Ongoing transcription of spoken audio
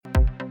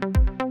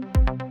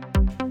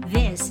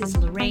This is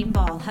Lorraine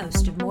Ball,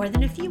 host of More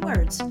Than a Few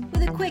Words,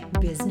 with a quick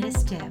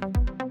business tip.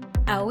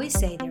 I always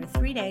say there are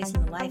 3 days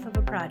in the life of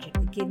a project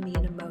that give me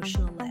an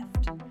emotional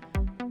lift.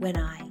 When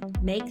I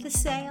make the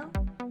sale,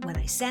 when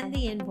I send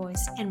the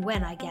invoice, and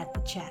when I get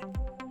the check.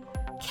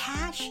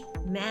 Cash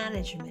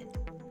management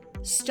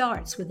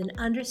starts with an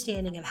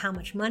understanding of how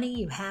much money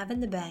you have in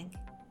the bank,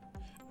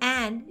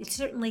 and it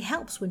certainly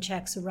helps when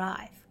checks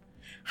arrive.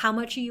 How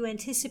much are you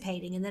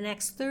anticipating in the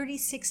next 30,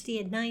 60,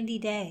 and 90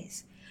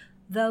 days?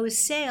 Those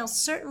sales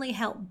certainly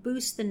help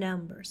boost the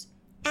numbers.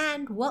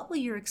 And what will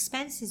your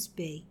expenses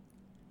be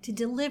to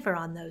deliver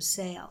on those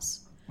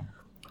sales?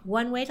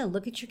 One way to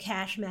look at your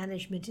cash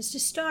management is to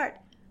start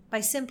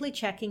by simply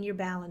checking your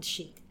balance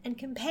sheet and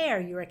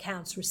compare your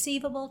accounts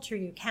receivable to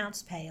your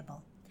accounts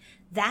payable.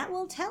 That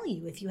will tell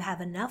you if you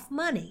have enough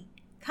money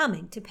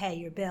coming to pay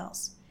your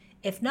bills.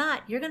 If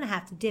not, you're going to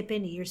have to dip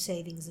into your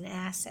savings and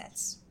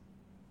assets.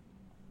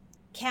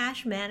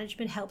 Cash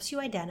management helps you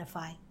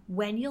identify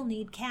when you'll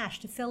need cash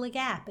to fill a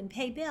gap and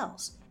pay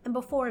bills, and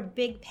before a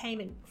big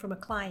payment from a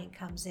client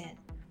comes in.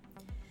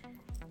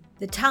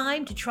 The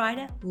time to try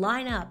to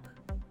line up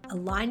a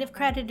line of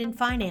credit and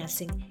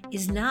financing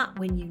is not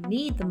when you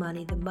need the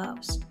money the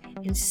most.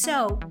 And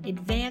so,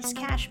 advanced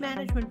cash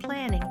management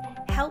planning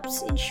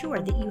helps ensure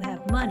that you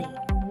have money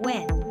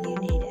when you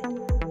need it.